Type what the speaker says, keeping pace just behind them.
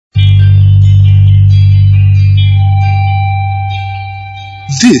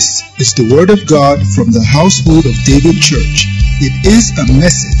This is the Word of God from the household of David Church. It is a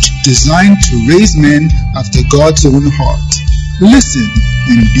message designed to raise men after God's own heart. Listen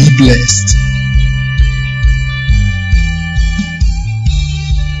and be blessed.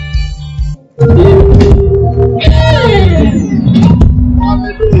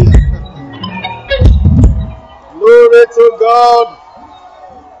 Hallelujah. Glory to God.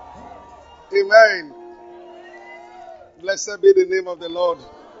 Amen. Blessed be the name of the Lord.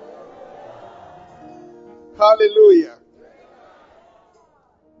 Hallelujah.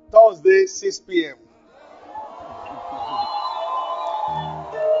 Thursday, 6 p.m.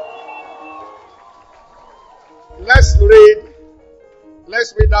 Let's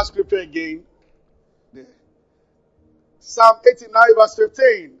read that scripture again. Psalm 89 verse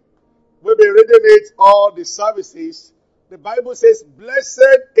 15. We've been reading it all the services. The Bible says, blessed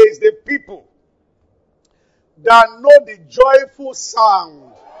is the people that know the joyful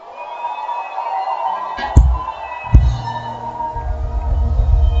sound.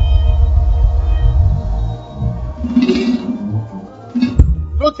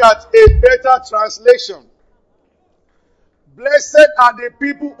 Look at a better translation. Blessed are the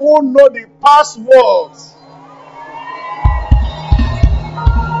people who know the passwords.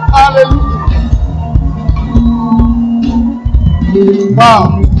 Hallelujah.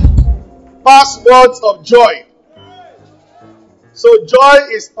 Wow. Passwords of joy. So joy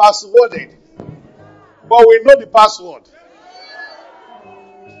is passworded. But we know the password.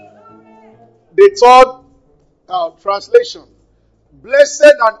 The third translation.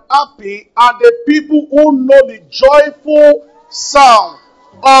 Blessed and happy are the people who know the joyful sound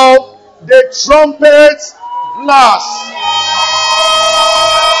of the trumpet's blast.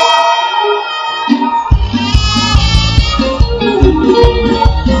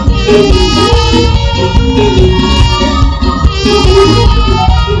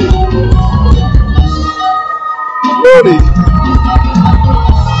 Glory.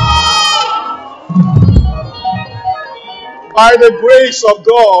 By the grace of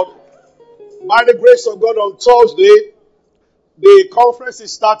God on Thursday, the conference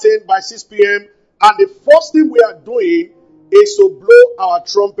is starting by 6 p.m. And the first thing we are doing is to blow our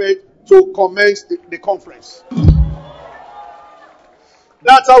trumpet to commence the conference.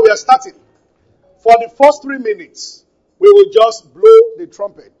 That's how we are starting. For the first 3 minutes, we will just blow the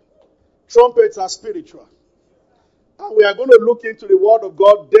trumpet. Trumpets are spiritual. And we are going to look into the Word of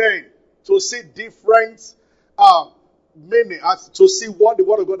God then to see different meaning, to see what the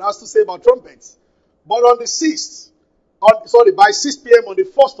Word of God has to say about trumpets. But on the 6th, by 6 p.m. on the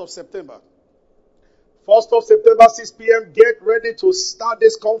 1st of September, 1st of September, 6 p.m., get ready to start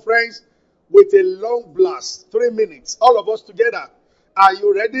this conference with a long blast, 3 minutes, all of us together. Are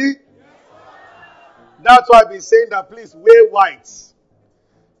you ready? That's why I've been saying that please wear white.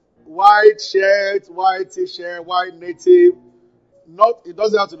 White shirt, white t-shirt, white native. It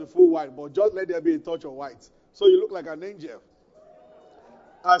doesn't have to be full white, but just let there be a touch of white. So you look like an angel.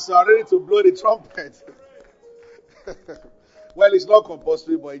 As you are ready to blow the trumpet. Well, it's not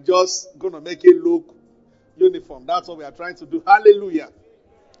compulsory, but it's just going to make it look uniform. That's what we are trying to do. Hallelujah.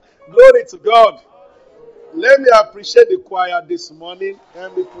 Glory to God. Let me appreciate the choir this morning.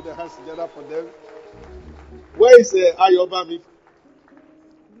 Let me put the hands together for them. Where is Ayobami?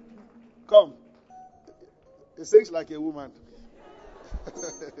 Come. He sings like a woman.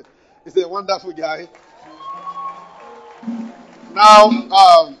 He's a wonderful guy. Now,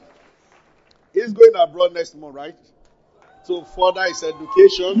 he's going abroad next month, right? To further his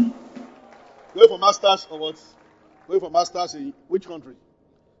education. Going for masters or what? Going for masters in which country?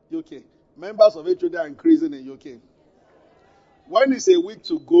 UK. Members of HOD are increasing in UK. When it's a week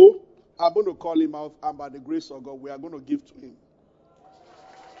to go, I'm going to call him out, and by the grace of God, we are going to give to him.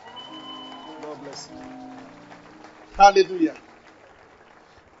 God bless you. Hallelujah.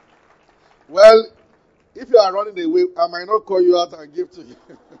 Well, if you are running away, I might not call you out and give to you.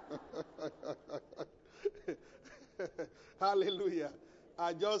 Hallelujah.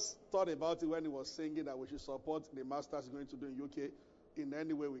 I just thought about it when he was singing that we should support the masters going to do in UK. In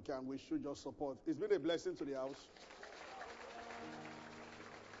any way we can, we should just support. It's been a blessing to the house.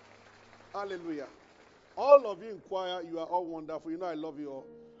 Hallelujah. All of you in choir, you are all wonderful. You know I love you all.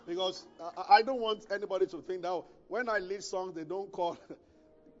 Because I don't want anybody to think that when I lead songs, they don't call.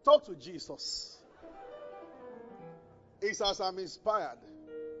 Talk to Jesus. It's as I'm inspired.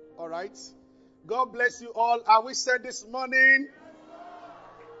 All right? God bless you all. Are we set this morning?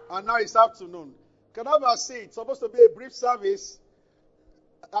 And now it's afternoon. Can I have a seat? It's supposed to be a brief service.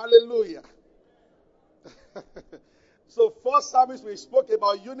 Hallelujah. So first service we spoke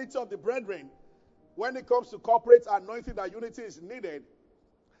about unity of the brethren. When it comes to corporate anointing, that unity is needed.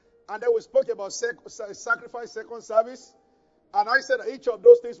 And then we spoke about sacrifice, second service. And I said that each of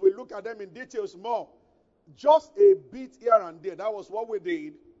those things, we look at them in details more. Just a bit here and there. That was what we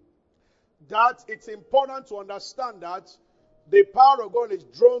did. That it's important to understand that the power of God is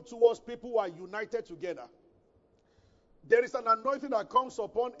drawn towards people who are united together. There is an anointing that comes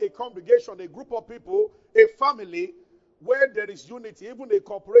upon a congregation, a group of people, a family, where there is unity, even a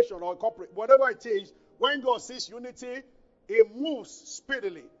corporation or a corporate, whatever it is. When God sees unity, it moves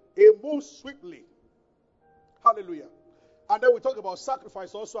speedily. It moves swiftly. Hallelujah. And then we talk about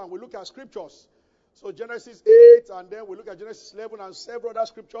sacrifice also, and we look at scriptures. So Genesis 8, and then we look at Genesis 11 and several other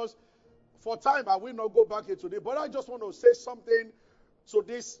scriptures. For time, I will not go back here today, but I just want to say something to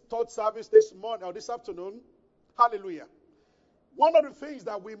this third service this morning or this afternoon. Hallelujah. One of the things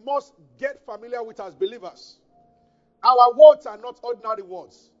that we must get familiar with as believers, our words are not ordinary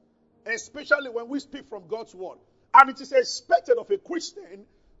words, especially when we speak from God's word. And it is expected of a Christian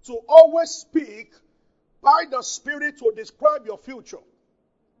to always speak by the Spirit to describe your future.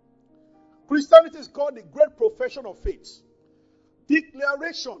 Christianity is called the great profession of faith.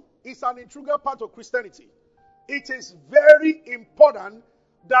 Declaration is an integral part of Christianity. It is very important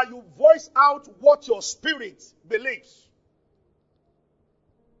that you voice out what your spirit believes.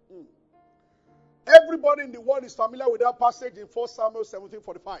 Everybody in the world is familiar with that passage in 1 Samuel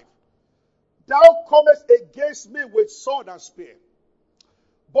 17:45. Thou comest against me with sword and spear,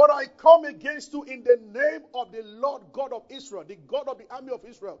 but I come against you in the name of the Lord God of Israel, the God of the army of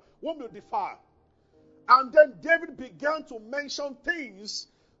Israel, whom you defy. And then David began to mention things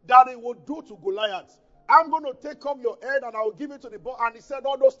that he would do to Goliath. I'm going to take off your head and I will give it to the boy. And he said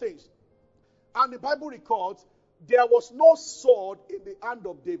all those things. And the Bible records there was no sword in the hand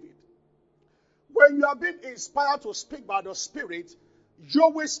of David. When you have been inspired to speak by the Spirit, you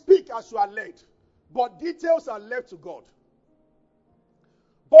will speak as you are led. But details are left to God.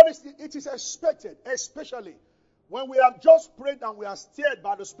 But it is expected, especially when we have just prayed and we are stirred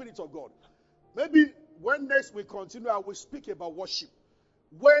by the Spirit of God. Maybe when next we continue, I will speak about worship.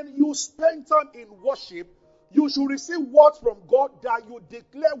 When you spend time in worship, you should receive words from God that you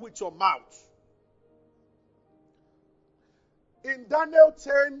declare with your mouth. In Daniel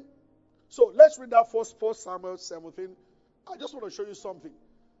 10, so let's read that first, 1 Samuel 17. I just want to show you something.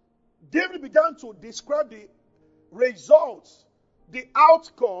 David began to describe the results, the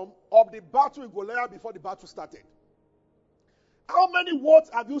outcome of the battle with Goliath before the battle started. How many words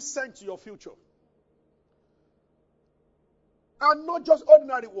have you sent to your future? And not just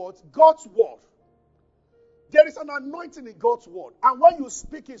ordinary words, God's word. There is an anointing in God's word. And when you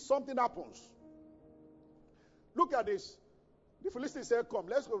speak it, something happens. Look at this. The Philistines said, come,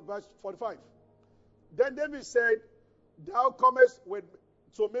 let's go to verse 45. Then David said, thou comest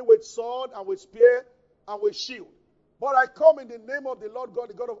to me with sword and with spear and with shield. But I come in the name of the Lord God,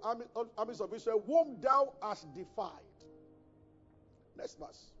 the God of armies of Israel, whom thou hast defied. Next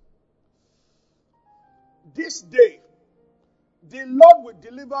verse. This day, the Lord will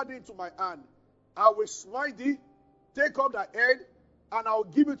deliver thee into my hand. I will smite thee, take up thy head, and I will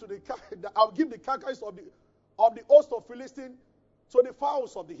give it to the carcass of the host of Philistines to the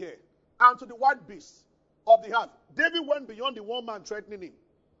fowls of the air and to the wild beasts of the earth. David went beyond the one man threatening him.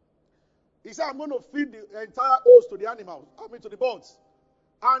 He said, I'm going to feed the entire host to the animals, to the birds.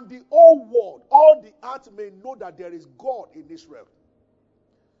 And the whole world, all the earth may know that there is God in Israel.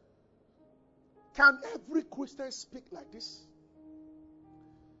 Can every Christian speak like this?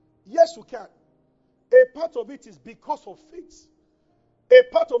 Yes, you can. A part of it is because of faith. A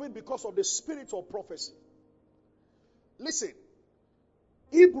part of it because of the spirit of prophecy. Listen.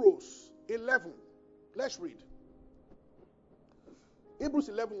 Hebrews 11. Let's read. Hebrews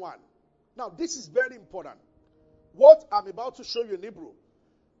 11:1. Now, this is very important. What I'm about to show you in Hebrew.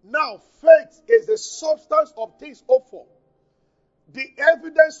 Now, faith is the substance of things hoped for, the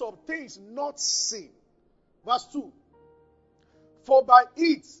evidence of things not seen. Verse 2. For by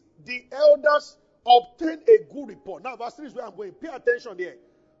it the elders obtained a good report. Now, verse 3 is where I'm going. Pay attention here.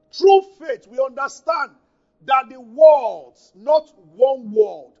 Through faith, we understand that the worlds, not one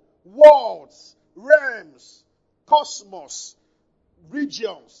world, worlds, realms, cosmos,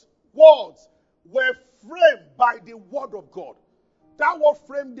 regions, worlds were framed by the word of God. That word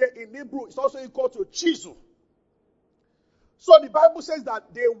framed there in Hebrew is also equal to chisel. So the Bible says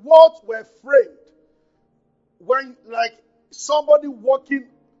that the words were framed when, like somebody working,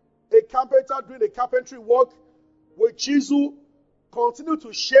 a carpenter doing a carpentry work with chisel, continue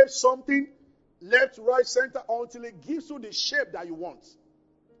to shape something left, right, center until it gives you the shape that you want.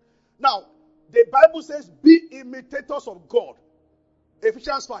 Now, the Bible says, be imitators of God.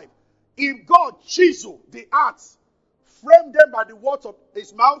 Ephesians 5. If God chiseled the arts, framed them by the words of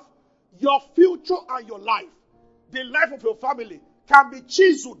his mouth, Your future and your life, the life of your family, can be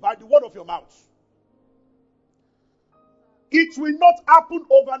chiseled by the word of your mouth. It will not happen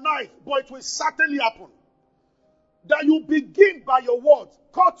overnight, but it will certainly happen. That you begin by your words,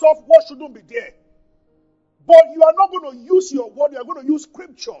 cut off what shouldn't be there. But you are not going to use your word, you are going to use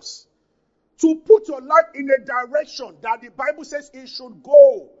scriptures to put your life in a direction that the Bible says it should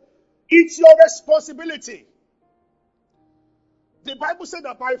go. It's your responsibility. The Bible said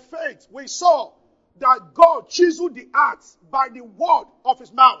that by faith we saw that God chiseled the earth by the word of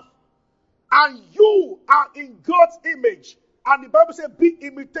his mouth. And you are in God's image. And the Bible said, be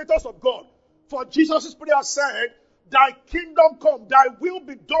imitators of God. For Jesus' prayer said, thy kingdom come, thy will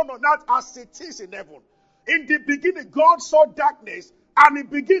be done on earth as it is in heaven. In the beginning, God saw darkness and he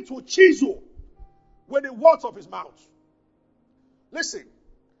began to chisel with the words of his mouth. Listen,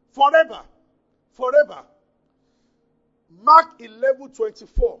 forever, Mark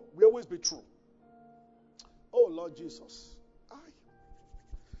 11:24 will always be true. Oh, Lord Jesus.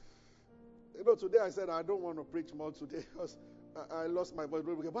 Today I said I don't want to preach more today because I lost my voice.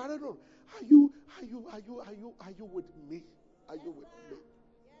 But I don't know. Are you with me? Are you with me?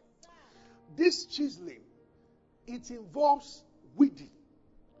 This chiseling, it involves weeding.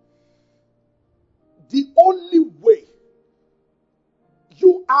 The only way,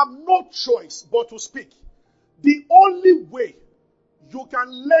 you have no choice but to speak. The only way you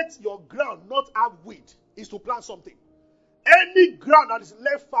can let your ground not have weed is to plant something. Any ground that is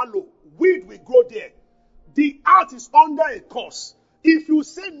left fallow, weed will grow there. The earth is under a curse. If you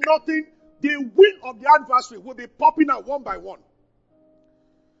say nothing, the wind of the adversary will be popping out one by one.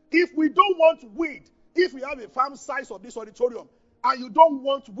 If we don't want weed, if we have a farm size of this auditorium, and you don't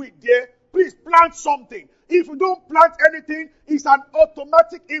want weed there, please plant something. If you don't plant anything, it's an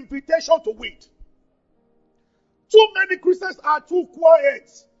automatic invitation to weed. Too many Christians are too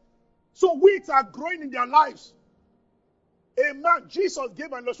quiet. So weeds are growing in their lives. A man, Jesus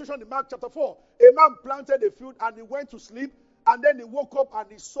gave an illustration in Mark chapter 4. A man planted a field and he went to sleep, and then he woke up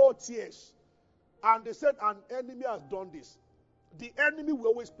and he saw tears. And they said, an enemy has done this. The enemy will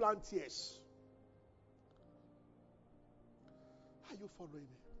always plant tears. Are you following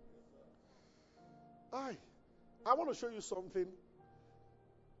me? I want to show you something.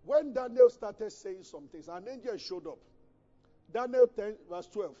 When Daniel started saying some things, an angel showed up. Daniel 10 verse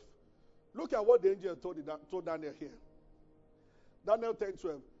 12. Look at what the angel told Daniel here. Daniel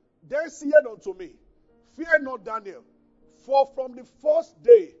 10:12. Then said unto me, fear not, Daniel, for from the first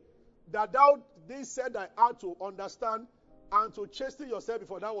day that thou didst said I had to understand and to chasten yourself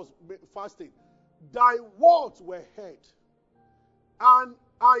before thou was fasting, thy words were heard, and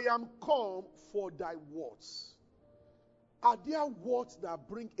I am come for thy words. Are there words that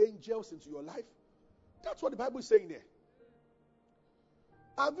bring angels into your life? That's what the Bible is saying there.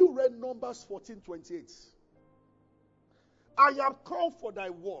 Have you read Numbers 14:28? I am come for thy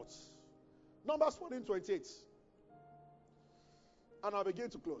words. Numbers 14:28. And I'll begin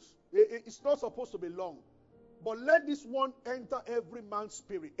to close. It's not supposed to be long. But let this one enter every man's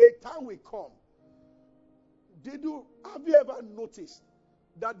spirit. A time will come. Have you ever noticed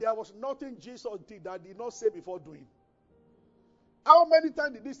that there was nothing Jesus did that did not say before doing? How many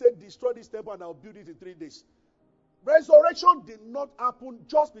times did he say, destroy this temple and I'll build it in 3 days? Resurrection did not happen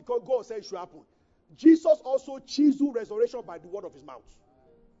just because God said it should happen. Jesus also chiseled resurrection by the word of his mouth.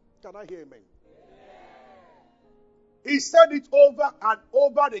 Can I hear amen? Yeah. He said it over and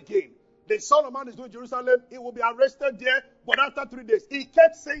over again. The Son of Man is going to Jerusalem. He will be arrested there, but after 3 days. He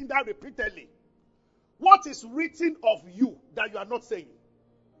kept saying that repeatedly. What is written of you that you are not saying?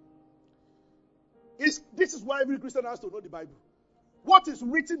 This is why every Christian has to know the Bible. What is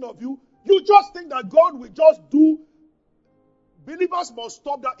written of you? You just think that God will just do. Believers must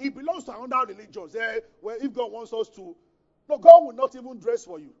stop that. It belongs to another religions. Where if God wants us to. No, God will not even dress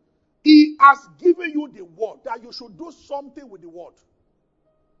for you. He has given you the word that you should do something with the word.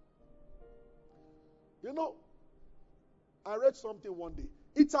 You know, I read something one day.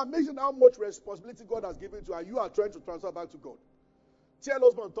 It's amazing how much responsibility God has given to you and you are trying to transfer back to God. T.L.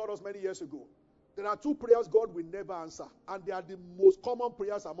 Osborne taught us many years ago. There are 2 prayers God will never answer. And they are the most common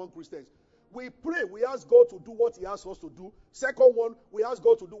prayers among Christians. We pray, we ask God to do what he asks us to do. Second one, we ask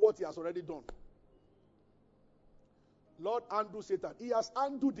God to do what he has already done. Lord, undo Satan. He has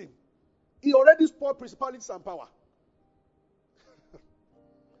undone him. He already spoiled principalities and power.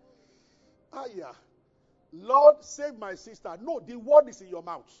 Yeah. Lord, save my sister. No, the word is in your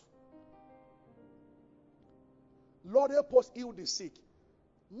mouth. Lord, help us heal the sick.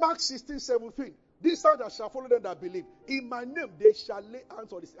 Mark 16:17. These signs that shall follow them that believe. In my name, they shall lay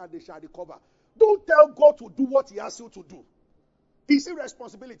hands on this and they shall recover. Don't tell God to do what he asks you to do. It's a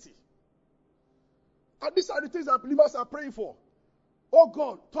responsibility. And these are the things that believers are praying for. Oh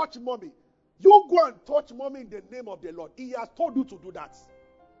God, touch mommy. You go and touch mommy in the name of the Lord. He has told you to do that.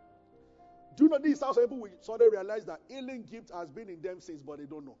 Do you know this is how some people will suddenly realize that healing gift has been in them since, but they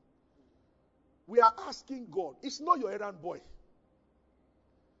don't know. We are asking God. It's not your errand boy.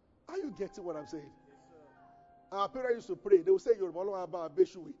 Are you getting what I'm saying? Our parents used to pray. They would say,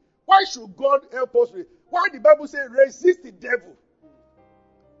 why should God help us? Why the Bible say resist the devil?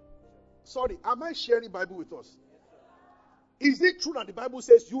 Sorry, am I sharing the Bible with us? Is it true that the Bible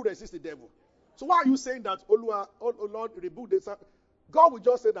says you resist the devil? So why are you saying that, oh Lord, rebuke this? God will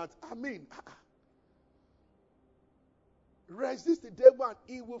just say that, Amen. Resist the devil and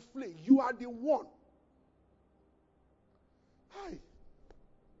he will flee. You are the one. Hi.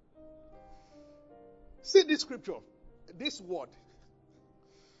 See this scripture, this word.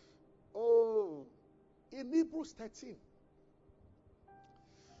 Oh, in Hebrews 13,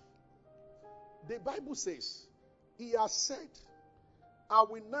 the Bible says, He has said, I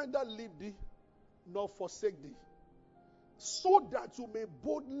will neither leave thee nor forsake thee, so that you may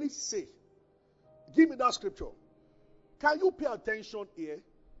boldly say. Give me that scripture. Can you pay attention here?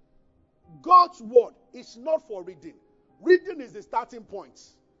 God's word is not for reading. Reading is the starting point.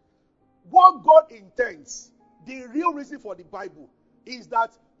 What God intends, the real reason for the Bible, is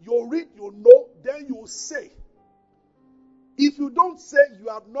that you read, you know, then you say. If you don't say, you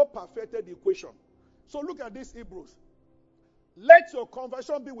have not perfected the equation. So look at this Hebrews. Let your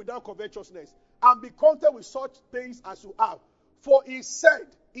conversion be without covetousness, and be content with such things as you have. For he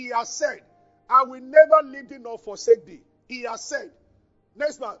has said, I will never leave thee nor forsake thee. He has said.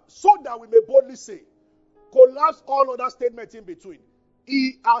 Next one, so that we may boldly say. Collapse all other statements in between.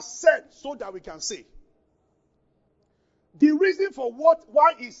 He has said so that we can say. The reason for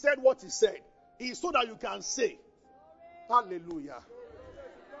why he said what he said is so that you can say. Hallelujah.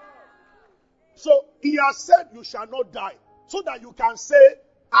 So he has said you shall not die, so that you can say,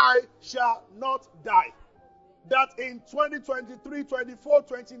 I shall not die. That in 2023, 24,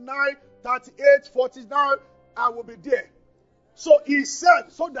 29, 38, 49, I will be there. So he said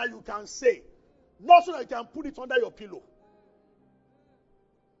so that you can say, not so that you can put it under your pillow.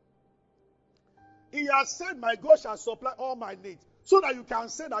 He has said, my God shall supply all my needs, so that you can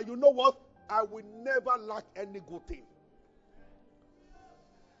say that, you know what, I will never lack any good thing.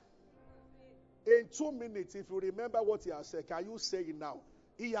 In 2 minutes, if you remember what he has said, can you say it now?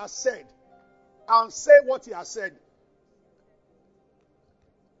 He has said, and say what he has said.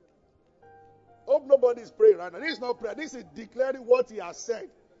 Hope nobody is praying right now. This is not prayer. This is declaring what he has said.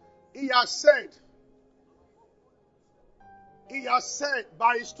 He has said. He has said,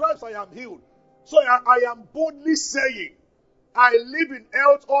 by his stripes I am healed. So I am boldly saying, I live in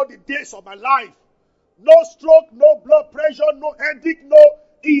health all the days of my life. No stroke, no blood pressure, no headache, no.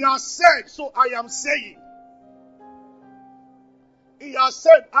 He has said, so I am saying. He has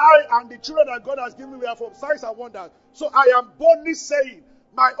said, I and the children that God has given me are from signs and wonders. So I am boldly saying,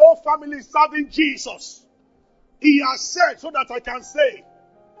 my whole family is serving Jesus. He has said, so that I can say.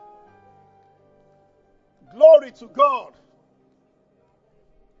 Glory to God.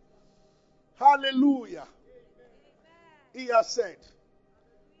 Hallelujah. He has said,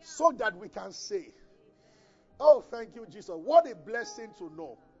 so that we can say. Oh, thank you, Jesus. What a blessing to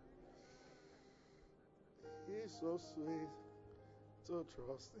know. It's so sweet to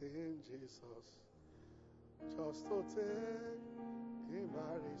trust in Jesus. Just to take him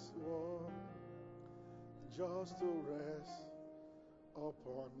at his word. Just to rest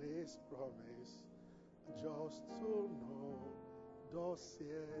upon his promise. Just to know, thus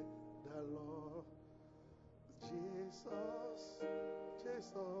saith the Lord. Jesus,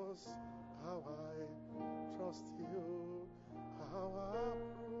 Jesus, how I trust you, how I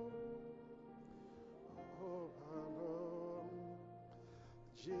prove, oh, and oh.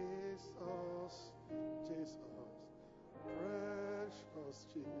 Jesus, Jesus, precious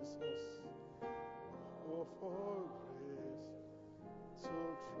Jesus, oh, for grace to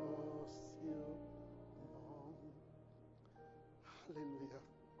trust you more. Hallelujah.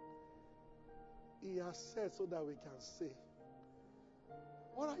 He has said so that we can say.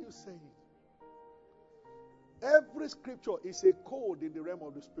 What are you saying? Every scripture is a code in the realm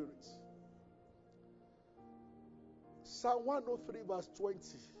of the Spirit. Psalm 103 verse 20.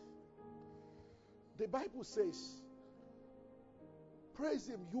 The Bible says, praise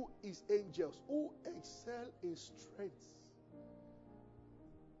him, you his angels, who excel in strength,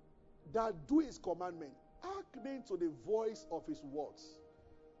 that do his commandment, hearkening to the voice of his words.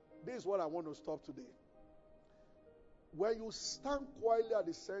 This is what I want to stop today. When you stand quietly at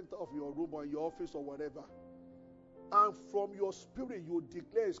the center of your room or your office or whatever, and from your spirit you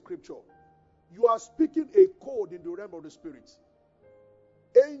declare a scripture, You are speaking a code in the realm of the spirit.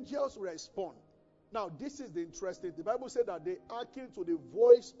 Angels respond. Now, this is the interesting. The Bible said that they hearken to the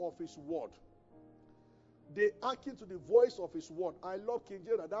voice of his word. They hearken to the voice of his word. I love King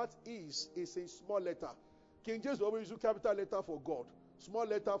James. That is a small letter. King James always use capital letter for God, small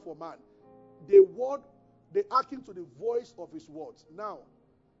letter for man. The word, they hearken to the voice of his words. Now,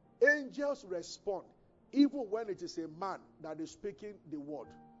 angels respond even when it is a man that is speaking the word.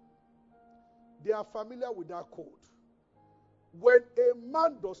 They are familiar with that code. When a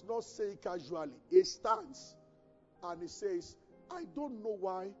man does not say it casually, he stands and he says, I don't know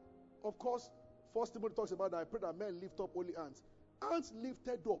why. Of course, First Timothy talks about that. I pray that men lift up holy hands. Hands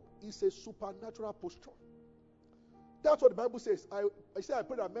lifted up is a supernatural posture. That's what the Bible says. I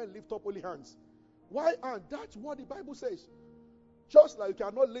pray that men lift up holy hands. Why hands? That's what the Bible says. Just like you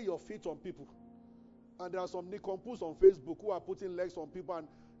cannot lay your feet on people. And there are some nincompoops on Facebook who are putting legs on people. And,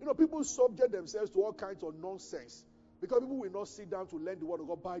 people subject themselves to all kinds of nonsense. Because people will not sit down to learn the word of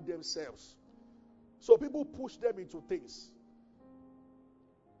God by themselves. So people push them into things.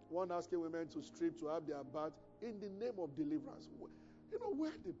 One asking women to strip, to have their bath in the name of deliverance.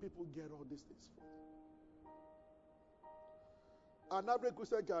 Where do people get all these things from? An average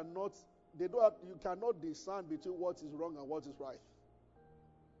Christian you cannot discern between what is wrong and what is right.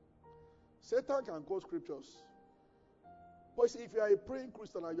 Satan can quote scriptures. But see, if you are a praying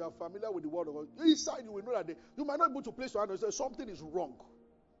Christian and you are familiar with the word of God, inside you will know that you might not be able to place your hand and say something is wrong.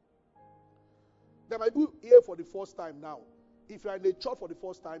 There might be here for the first time now. If you are in a church for the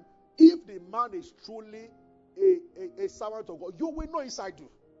first time, if the man is truly a servant of God, you will know inside you.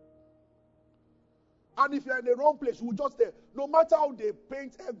 And if you are in the wrong place, you will just there. No matter how they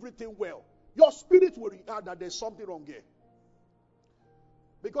paint everything well, your spirit will react that there's something wrong here.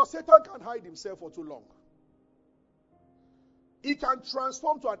 Because Satan can't hide himself for too long. He can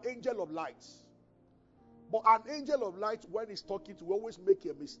transform to an angel of light. But an angel of light, when he's talking to, will always make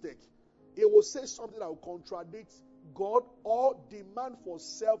a mistake. He will say something that will contradict God or demand for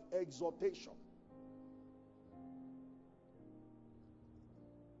self-exaltation.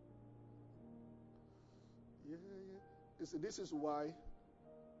 You see, this is why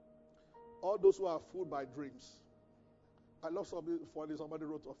all those who are fooled by dreams. I love something funny somebody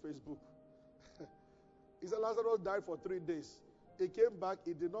wrote on Facebook. He said Lazarus died for 3 days. He came back,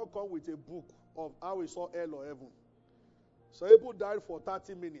 he did not come with a book of how he saw hell or heaven. So people died for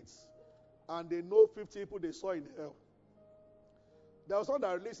 30 minutes. And they know 50 people they saw in hell. There was one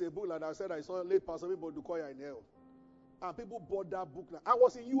that released a book like I said I saw late Pastor people do choir in hell. And people bought that book. I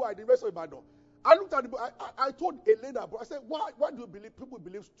was in UI, the University of Ibadan. I looked at the book. I told a lady, I said, why do you believe people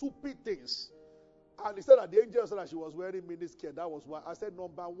believe stupid things? And he said that the angel said that she was wearing miniskirt. That was why. I said,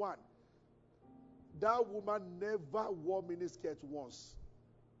 number one, that woman never wore miniskirt once.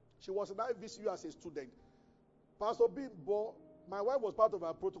 She was in IVCU as a student. Pastor Bimbo, my wife was part of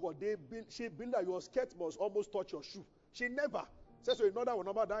our protocol. She believed that your skirt must almost touch your shoe. She never. Says so another one,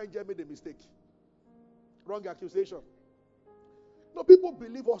 that angel made a mistake. Wrong accusation. No, people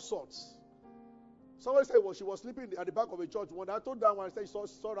believe all sorts. Somebody said, well, she was sleeping at the back of a church. When I told that one, I said, she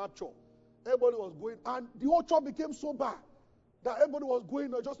saw rapture. Everybody was going, and the whole church became so bad that everybody was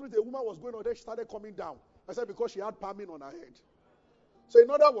going, just when the woman was going on, then she started coming down. I said, because she had palming on her head. So in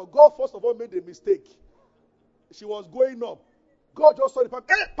other words, God first of all made a mistake. She was going up. God just saw the palm.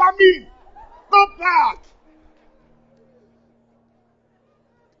 Hey, palming! Go back!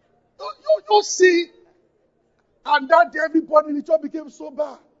 You see? And that day everybody in the church became so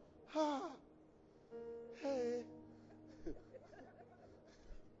bad. Hey.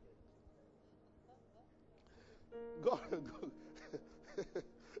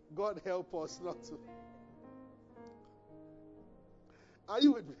 God help us not to. Are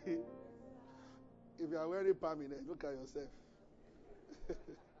you with me? If you are wearing palm in it, look at yourself.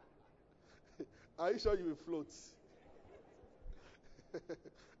 Are you sure you will float?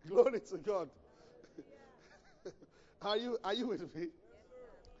 Glory to God. Are you with me?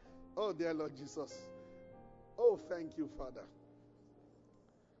 Oh, dear Lord Jesus. Oh, thank you, Father.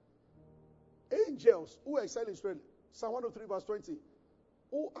 Angels who excel in strength. Psalm 103 verse 20.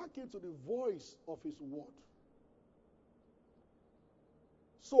 Who hearken to the voice of his word.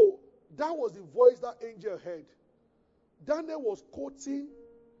 So, that was the voice that angel heard. Daniel was quoting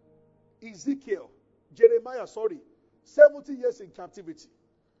Jeremiah, 70 years in captivity.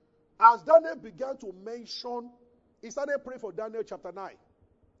 As Daniel began to mention, he started praying for Daniel chapter 9.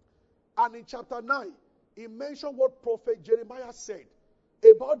 And in chapter 9, he mentioned what prophet Jeremiah said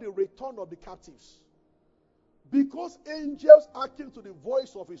about the return of the captives. Because angels hearken to the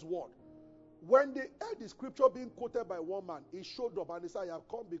voice of his word. When they heard the scripture being quoted by one man, he showed up and he said, I have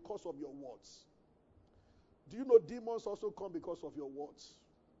come because of your words. Do you know demons also come because of your words?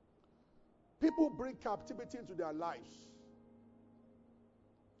 People bring captivity into their lives.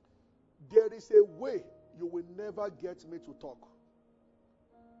 There is a way you will never get me to talk.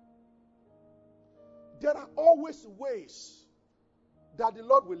 There are always ways that the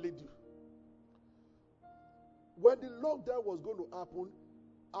Lord will lead you. When the lockdown was going to happen,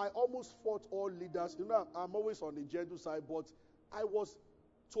 I almost fought all leaders. You know, I'm always on the gentle side, but I was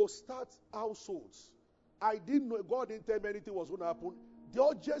to start households. I didn't know, God didn't tell me anything was going to happen. The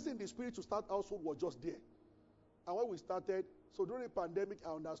urgency in the spirit to start household was just there. And when we started, so during the pandemic,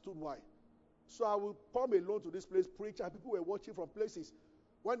 I understood why. So I will come alone to this place, preach, and people were watching from places.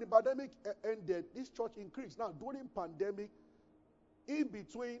 When the pandemic ended, this church increased. Now, during pandemic, in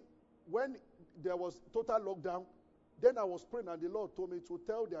between, when there was total lockdown, then I was praying, and the Lord told me to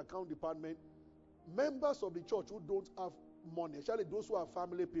tell the account department, members of the church who don't have money, especially those who are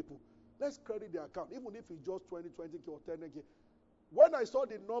family people, let's credit the account, even if it's just 20K or 10K. When I saw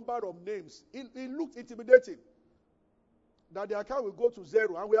the number of names, it looked intimidating. That the account will go to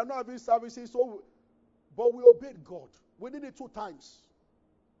zero, and we are not having services, but we obeyed God. We did it 2 times.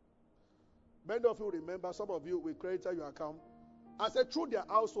 Many of you remember, some of you, we credited your account. I said, through their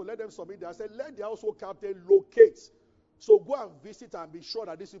household, let them submit there. I said, let the household captain locate. So go and visit and be sure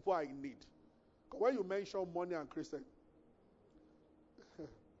that these people are in need. When you mention money and Christian, do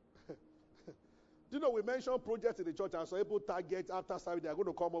you know we mentioned projects in the church and so people target after service, they are going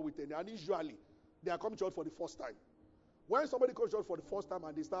to come up with it. And usually, they are coming to church for the first time. When somebody comes to church for the first time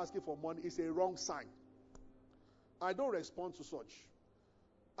and they start asking for money, it's a wrong sign. I don't respond to such.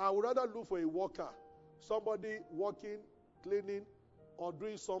 I would rather look for a worker, somebody working, cleaning, or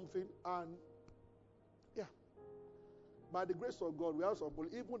doing something, and yeah. By the grace of God, we have some people,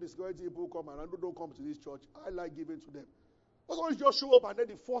 even the security people come and don't come to this church. I like giving to them. But sometimes you just show up and then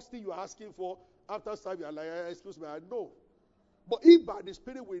the first thing you're asking for after service, you're like, excuse me, I know. But if by the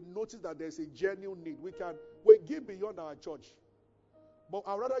Spirit we notice that there's a genuine need, we give beyond our church. But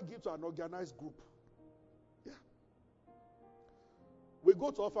I'd rather give to an organized group. Yeah. We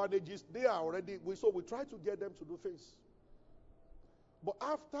go to orphanages, they are already, so we try to get them to do things. But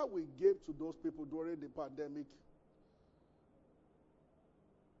after we gave to those people during the pandemic,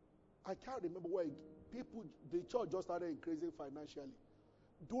 I can't remember where the church just started increasing financially.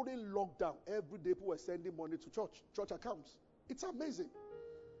 During lockdown, every day people were sending money to church accounts. It's amazing.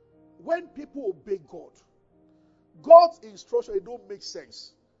 When people obey God, God's instruction, it don't make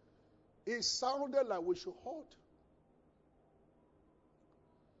sense. It sounded like we should hold.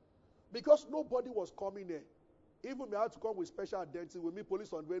 Because nobody was coming there. Even we had to come with special identity. We meet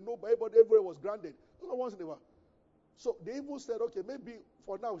police on the way. Nobody, everybody was grounded. Not once in a while. So they even said, okay, maybe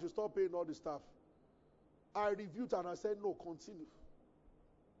for now we should stop paying all the staff. I reviewed and I said, no, continue.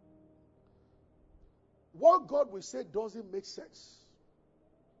 What God will say doesn't make sense.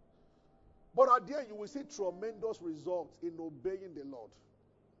 But at the end, you will see tremendous results in obeying the Lord.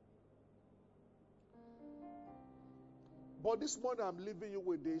 But this morning, I'm leaving you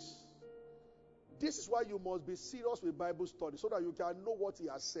with this. This is why you must be serious with Bible study, so that you can know what He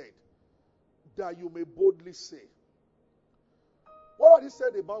has said, that you may boldly say. What I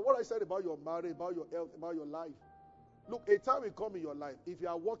said about your marriage, about your health, about your life. Look, a time will come in your life. If you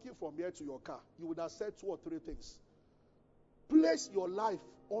are walking from here to your car, you would have said 2 or 3 things. Place your life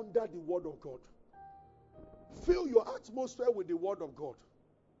under the Word of God. Fill your atmosphere with the Word of God.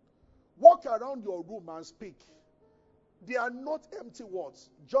 Walk around your room and speak. They are not empty words.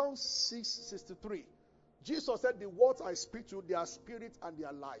 John 6:63. Jesus said, the words I speak to you, they are spirit and they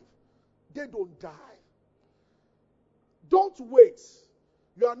are life. They don't die. Don't wait.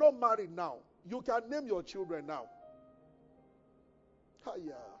 You are not married now. You can name your children now.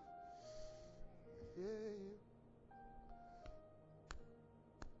 Hiya. Yeah.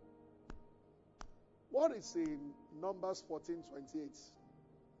 What is in Numbers 14:28?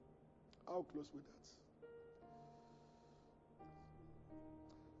 I'll close with that.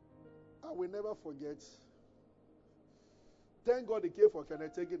 I will never forget. Thank God he came for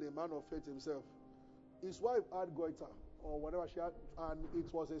Kenneth Hagin, a man of faith himself. His wife had goiter or whatever she had, and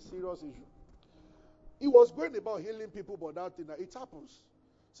it was a serious issue. He was going about healing people, but that thing, it happens.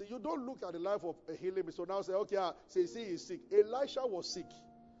 So you don't look at the life of a healing. So now say, okay, say he is sick. Elisha was sick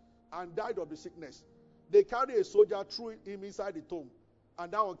and died of the sickness. They carried a soldier, threw him inside the tomb,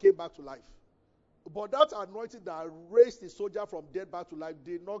 and that one came back to life. But that anointing that raised the soldier from death back to life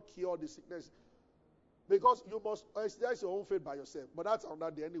did not cure the sickness. Because you must exercise your own faith by yourself. But that's on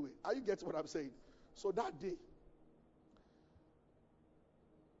that day anyway. Are you getting what I'm saying? So that day,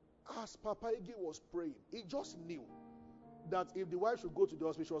 As Papa Ige was praying, he just knew that if the wife should go to the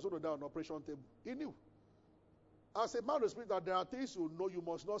hospital, she was going to die on the operation table. He knew. As a man of the spirit, that there are things you know you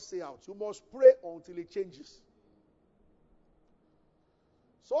must not say out. You must pray until it changes.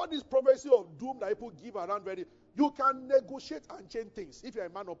 So all this prophecy of doom that people give around you can negotiate and change things if you're a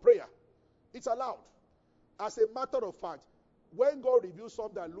man of prayer. It's allowed. As a matter of fact, when God reveals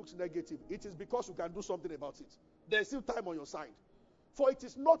something that looks negative, it is because you can do something about it. There's still time on your side. For it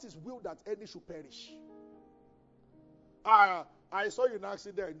is not his will that any should perish. I saw you in an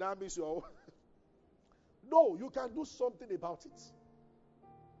accident, that means you're... No, you can do something about it.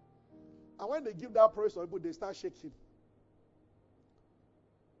 And when they give that praise to people, they start shaking.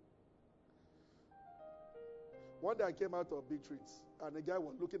 One day I came out of Big Treats, and the guy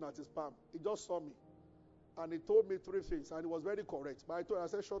was looking at his palm. He just saw me. And he told me 3 things, and he was very correct. But I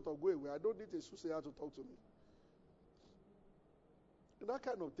said, shut up, go away. I don't need a soothsayer to talk to me. And that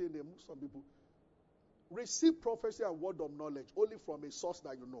kind of thing, they move some people. Receive prophecy and word of knowledge only from a source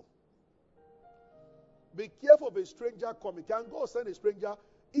that you know. Be careful of a stranger coming. Can God send a stranger?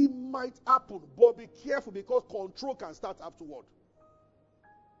 It might happen, but be careful because control can start afterward.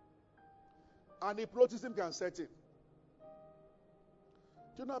 And hypnotism can set in.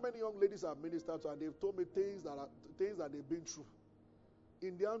 Do you know how many young ladies I've ministered to, and they've told me things that they've been through?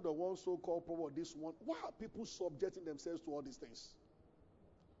 In the end of one so-called problem, this one, why are people subjecting themselves to all these things?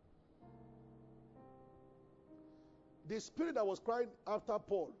 The spirit that was crying after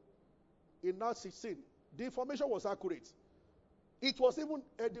Paul in Acts 16, the information was accurate. It was even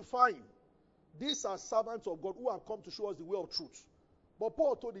edifying. These are servants of God who have come to show us the way of truth. But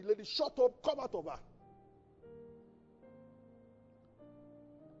Paul told the lady, shut up, come out of her.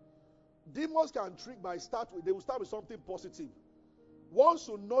 Demons can trick they will start with something positive. Once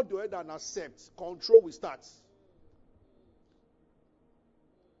you nod your head and accept, control will start.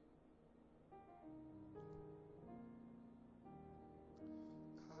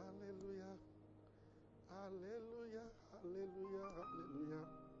 Hallelujah. Hallelujah. Hallelujah. Hallelujah.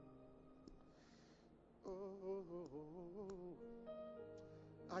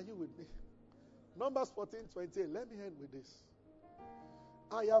 Are you with me? Numbers 14:28. Let me end with this.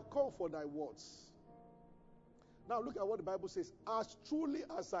 I have come for thy words. Now look at what the Bible says. As truly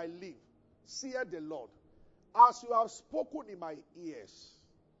as I live, saith the Lord, as you have spoken in my ears.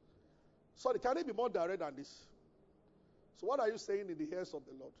 Sorry, can it be more direct than this? So what are you saying in the ears of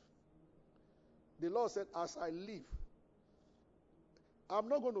the Lord? The Lord said, as I live, I'm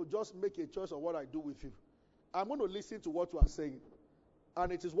not going to just make a choice of what I do with you. I'm going to listen to what you are saying.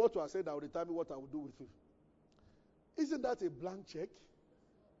 And it is what you are saying that will determine what I will do with you. Isn't that a blank check?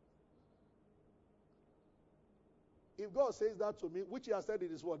 If God says that to me, which he has said in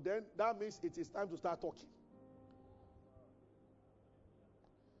his word, then that means it is time to start talking.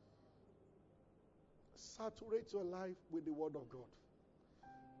 Saturate your life with the word of God.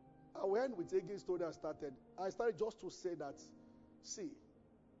 I went with Egin's story I started just to say that, see,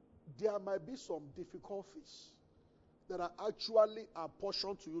 there might be some difficulties that are actually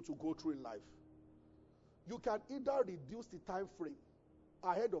apportioned to you to go through in life. You can either reduce the time frame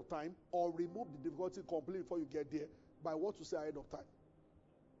ahead of time or remove the difficulty completely before you get there by what you say ahead of time.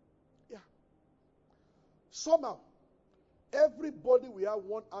 Yeah. Somehow, everybody will have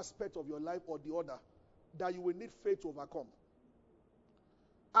one aspect of your life or the other that you will need faith to overcome.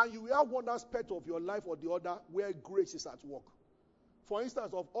 And you will have one aspect of your life or the other where grace is at work. For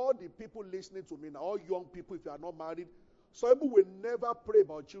instance, of all the people listening to me now, all young people, if you are not married, some people will never pray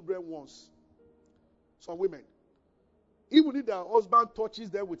about children once. Some women. Even if their husband touches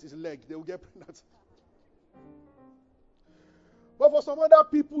them with his leg, they will get pregnant. But for some other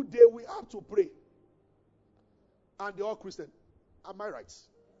people, they will have to pray. And they're all Christian. Am I right?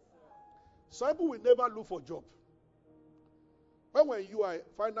 Some people will never look for a job. When you are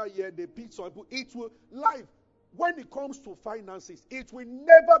final year, they pick some people. It will, life, when it comes to finances, it will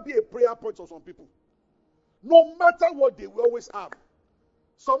never be a prayer point for some people. No matter what they will always have.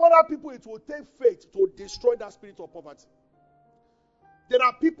 Some other people, it will take faith to destroy that spirit of poverty. There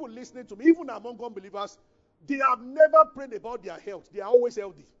are people listening to me, even among unbelievers, they have never prayed about their health. They are always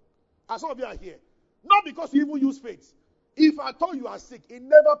healthy. And some of you are here. Not because you even use faith. If I thought you are sick, it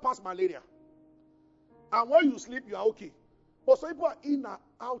never passed malaria. And when you sleep, you are okay. But some people are in and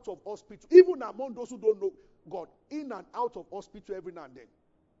out of hospital. Even among those who don't know God, in and out of hospital every now and then.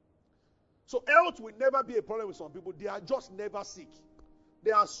 So health will never be a problem with some people. They are just never sick.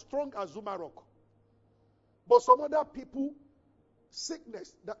 They are strong as Zuma rock. But some other people,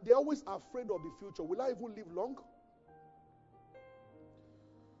 sickness, that they're always afraid of the future. Will I even live long?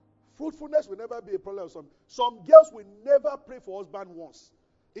 Fruitfulness will never be a problem with some. Some girls will never pray for husband once.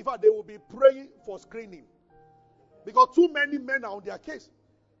 In fact, they will be praying for screening. Because too many men are on their case.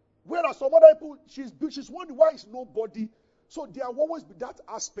 Whereas some other people, she's wondering why is nobody. So there will always be that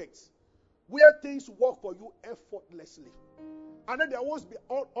aspect where things work for you effortlessly. And then there will always be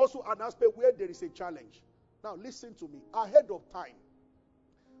also an aspect where there is a challenge. Now listen to me. Ahead of time,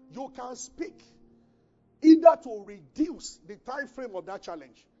 you can speak either to reduce the time frame of that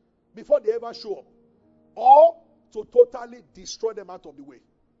challenge before they ever show up, or to totally destroy them out of the way.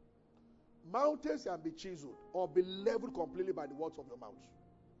 Mountains can be chiseled or be leveled completely by the words of your mouth.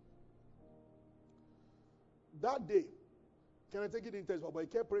 That day, can I take it in text? But he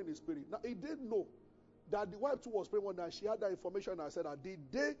kept praying in the spirit. Now, he didn't know that the wife too was praying one night. She had that information and I said that the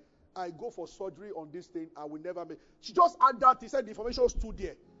day I go for surgery on this thing, I will never make. She just had that. He said the information stood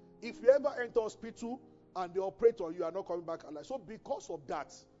there. If you ever enter hospital and they operate on you, you are not coming back alive. So because of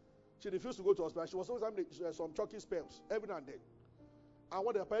that, she refused to go to hospital. She was always having some choking spells every now and then. And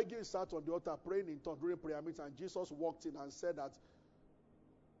when the pagan sat on the altar praying in tongues during prayer meeting, and Jesus walked in and said that,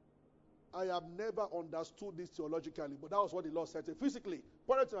 I have never understood this theologically, but that was what the Lord said. Physically,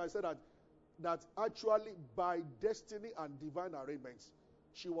 pointed to her, I said that actually by destiny and divine arrangements,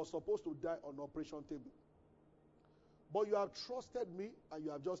 she was supposed to die on the operation table. But you have trusted me and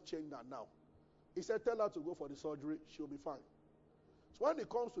you have just changed that now. He said, tell her to go for the surgery, she'll be fine. So when it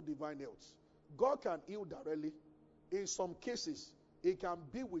comes to divine health, God can heal directly. In some cases, He can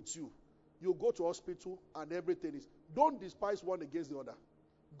be with you. You go to hospital and everything is. Don't despise one against the other.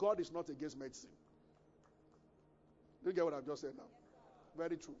 God is not against medicine. You get what I've just said now?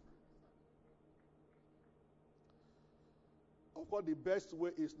 Very true. Of course, the best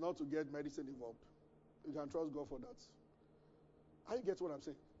way is not to get medicine involved. You can trust God for that. How you get what I'm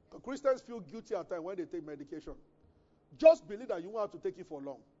saying? Christians feel guilty at times when they take medication. Just believe that you won't have to take it for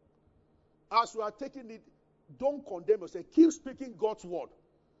long. As you are taking it, don't condemn yourself. Keep speaking God's word.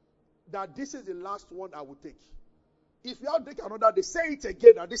 That this is the last one I will take. If you have to take another day, say it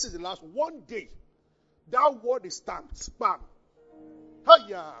again that this is the last one day. That word is stamped. Spam.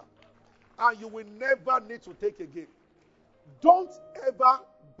 Hiya. And you will never need to take again. Don't ever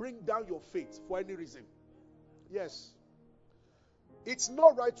bring down your faith for any reason. Yes. It's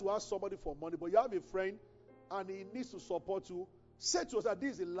not right to ask somebody for money, but you have a friend and he needs to support you. Say to us that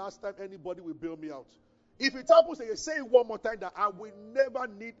this is the last time anybody will bail me out. If it happens again, say it one more time that I will never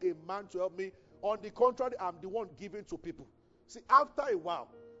need a man to help me. On the contrary, I'm the one giving to people. See, after a while,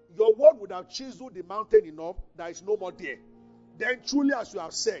 your word would have chiseled the mountain enough that is no more there. Then truly, as you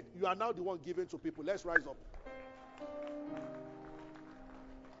have said, you are now the one giving to people. Let's rise up.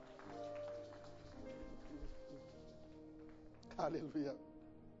 Hallelujah.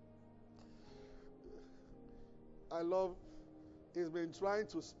 I love, he's been trying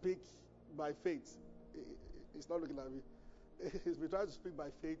to speak by faith. He's not looking at me. He's been trying to speak by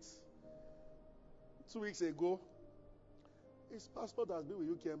faith. 2 weeks ago, his passport has been with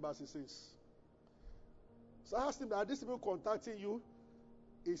UK Embassy since. So I asked him, are these people contacting you?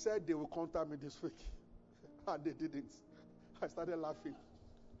 He said they will contact me this week. And they didn't. I started laughing.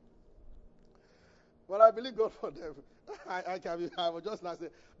 But I believe God for them. I was just laughing.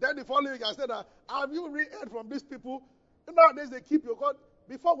 Then the following week I said, have you really heard from these people? Nowadays they keep your God.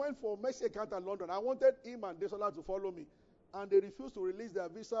 Before I went for Mercy Encounter in London, I wanted him and Sola to follow me. And they refused to release their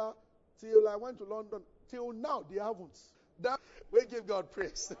visa till I went to London. Till now, they haven't. That we give God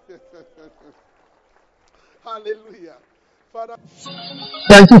praise. Hallelujah. Father.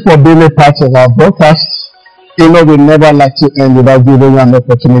 Thank you for being a part of our broadcast. We never like to end without giving you an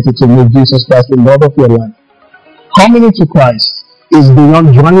opportunity to make Jesus Christ the Lord of your life. Coming into Christ is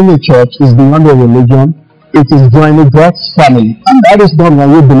beyond joining a church, is beyond a religion. It is joining God's family. And that is done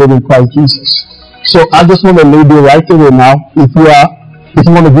when you believe in Christ Jesus. So I just want to lead you right away now. If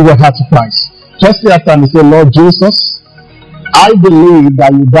you want to give your heart to Christ, just say after me, say, Lord Jesus, I believe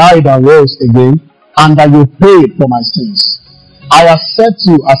that you died and rose again, and that you paid for my sins. I accept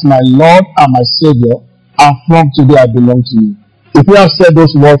you as my Lord and my Savior, and from today I belong to you. If you have said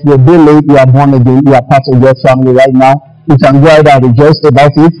those words, you're believed, you are born again, you are part of God's family right now. You can go ahead and rejoice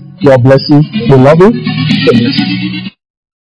about it. God bless you. We love you. God bless you.